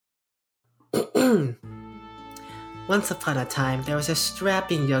Once upon a time, there was a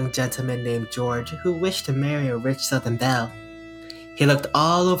strapping young gentleman named George who wished to marry a rich Southern belle. He looked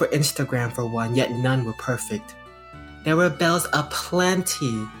all over Instagram for one, yet none were perfect. There were belles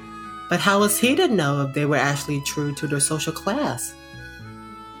aplenty, but how was he to know if they were actually true to their social class?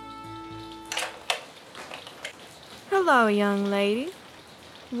 Hello, young lady.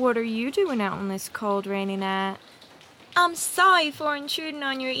 What are you doing out on this cold, rainy night? I'm sorry for intruding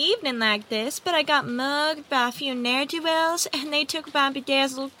on your evening like this, but I got mugged by a few ne'er-do-wells, and they took my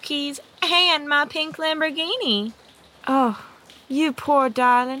bedazzled keys and my pink Lamborghini. Oh, you poor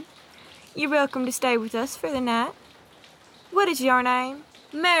darling. You're welcome to stay with us for the night. What is your name?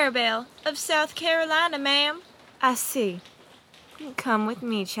 Maribel of South Carolina, ma'am. I see. Come with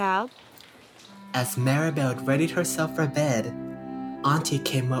me, child. As Maribel readied herself for bed, Auntie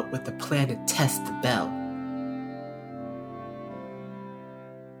came up with a plan to test the belle.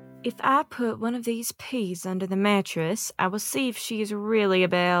 If I put one of these peas under the mattress, I will see if she is really a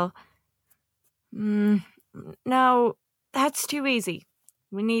belle. No, that's too easy.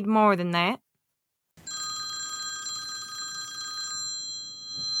 We need more than that.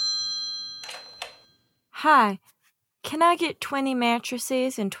 Hi, can I get 20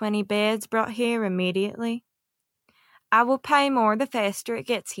 mattresses and 20 beds brought here immediately? I will pay more the faster it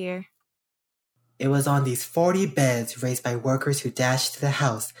gets here. It was on these 40 beds raised by workers who dashed to the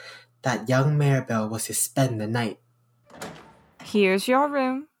house that young Maribel was to spend the night. Here's your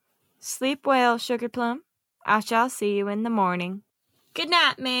room. Sleep well, Sugar Plum. I shall see you in the morning. Good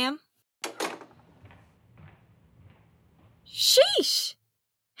night, ma'am. Sheesh!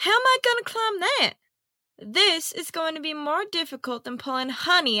 How am I going to climb that? This is going to be more difficult than pulling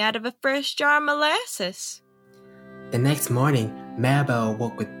honey out of a fresh jar of molasses. The next morning, Maribel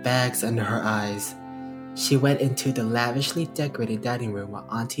awoke with bags under her eyes. She went into the lavishly decorated dining room while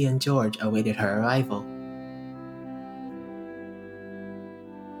Auntie and George awaited her arrival.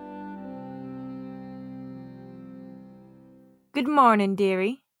 Good morning,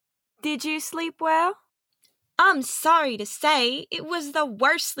 dearie. Did you sleep well? I'm sorry to say, it was the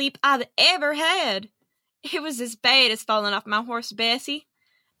worst sleep I've ever had. It was as bad as falling off my horse, Bessie.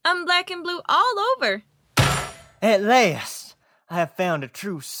 I'm black and blue all over. At last, I have found a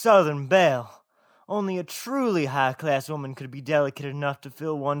true Southern belle. Only a truly high-class woman could be delicate enough to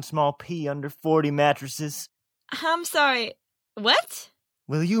fill one small pea under 40 mattresses. I'm sorry, what?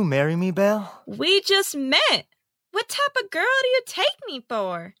 Will you marry me, Belle? We just met. What type of girl do you take me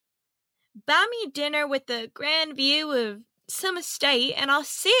for? Buy me dinner with a grand view of some estate, and I'll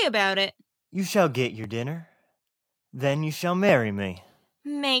see about it. You shall get your dinner. Then you shall marry me.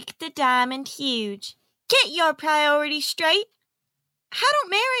 Make the diamond huge. Get your priorities straight. I don't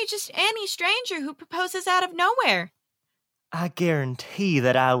marry just any stranger who proposes out of nowhere. I guarantee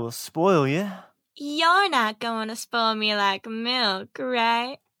that I will spoil you. You're not going to spoil me like milk,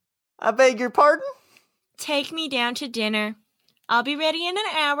 right? I beg your pardon? Take me down to dinner. I'll be ready in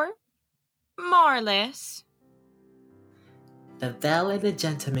an hour. More or less. The belle and the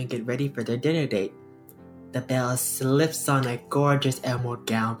gentleman get ready for their dinner date. The belle slips on a gorgeous emerald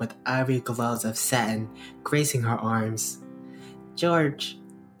gown with ivory gloves of satin gracing her arms. George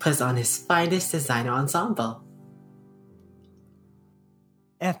puts on his finest designer ensemble.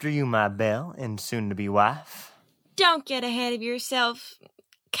 After you, my belle and soon-to-be wife. Don't get ahead of yourself,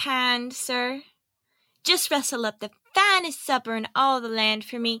 kind sir. Just rustle up the finest supper in all the land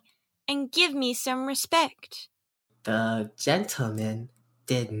for me and give me some respect. The gentleman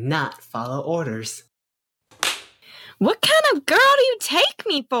did not follow orders. What kind of girl do you take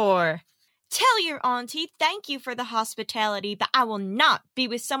me for? Tell your auntie thank you for the hospitality, but I will not be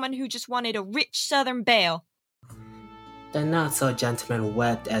with someone who just wanted a rich Southern belle. The not-so-gentleman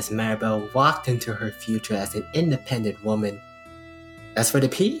wept as Maribel walked into her future as an independent woman. As for the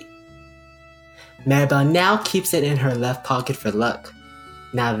pea, Maribel now keeps it in her left pocket for luck.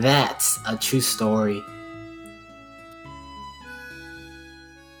 Now that's a true story.